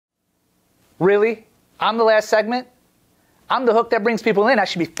Really? I'm the last segment? I'm the hook that brings people in. I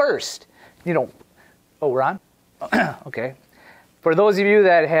should be first. Oh, we're on? Okay. For those of you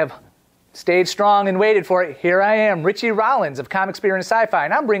that have stayed strong and waited for it, here I am, Richie Rollins of Comic Experience Sci-Fi,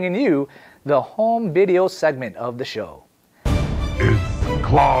 and I'm bringing you the home video segment of the show. It's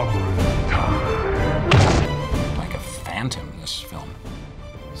clobbering time. Like a phantom, this film.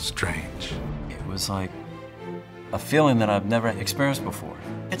 Strange. It was like a feeling that I've never experienced before.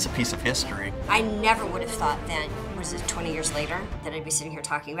 It's a piece of history. I never would have thought then, what is it, 20 years later, that I'd be sitting here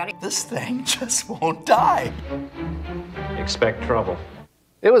talking about it. This thing just won't die. Expect trouble.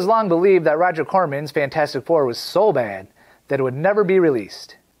 It was long believed that Roger Corman's Fantastic Four was so bad that it would never be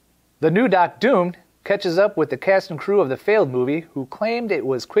released. The new Doc Doomed catches up with the cast and crew of the failed movie, who claimed it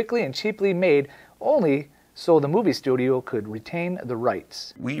was quickly and cheaply made only so the movie studio could retain the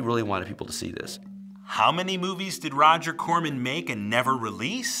rights. We really wanted people to see this. How many movies did Roger Corman make and never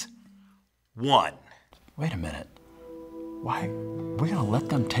release? 1. Wait a minute. Why? We're gonna let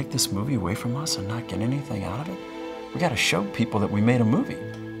them take this movie away from us and not get anything out of it? We gotta show people that we made a movie.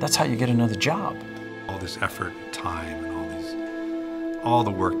 That's how you get another job. All this effort, time, and all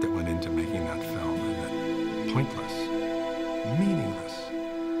the work that went into making that film, and that pointless,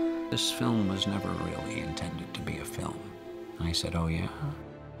 meaningless. This film was never really intended to be a film. And I said, oh yeah?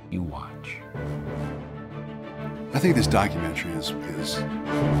 You watch. I think this documentary I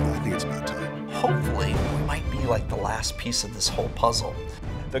think it's about time. Hopefully, we might be like the last piece of this whole puzzle.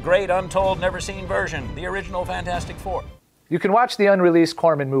 The great, untold, never-seen version, the original Fantastic Four. You can watch the unreleased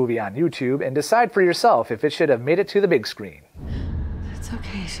Corman movie on YouTube and decide for yourself if it should have made it to the big screen. It's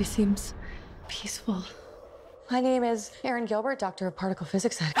okay, she seems peaceful. My name is Erin Gilbert, Doctor of Particle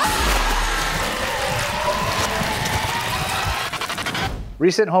Physics at...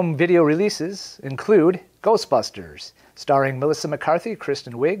 Recent home video releases include Ghostbusters, starring Melissa McCarthy,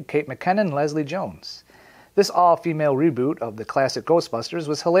 Kristen Wiig, Kate McKinnon, and Leslie Jones. This all-female reboot of the classic Ghostbusters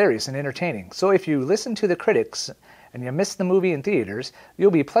was hilarious and entertaining, so if you listen to the critics and you missed the movie in theaters,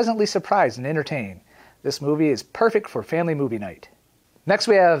 you'll be pleasantly surprised and entertained. This movie is perfect for family movie night. Next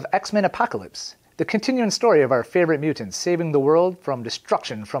we have X-Men Apocalypse, the continuing story of our favorite mutants saving the world from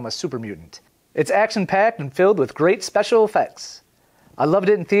destruction from a super mutant. It's action-packed and filled with great special effects. I loved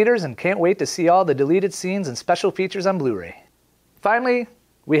it in theaters and can't wait to see all the deleted scenes and special features on Blu-ray. Finally,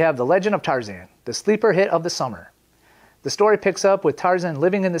 we have The Legend of Tarzan, the sleeper hit of the summer. The story picks up with Tarzan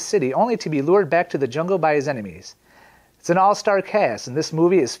living in the city only to be lured back to the jungle by his enemies. It's an all-star cast, and this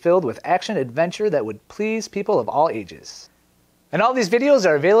movie is filled with action-adventure that would please people of all ages. And all these videos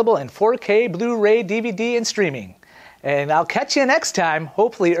are available in 4K, Blu-ray, DVD, and streaming. And I'll catch you next time,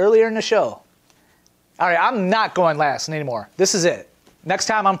 hopefully earlier in the show. All right, I'm not going last anymore. This is it. Next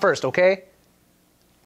time I'm first, okay?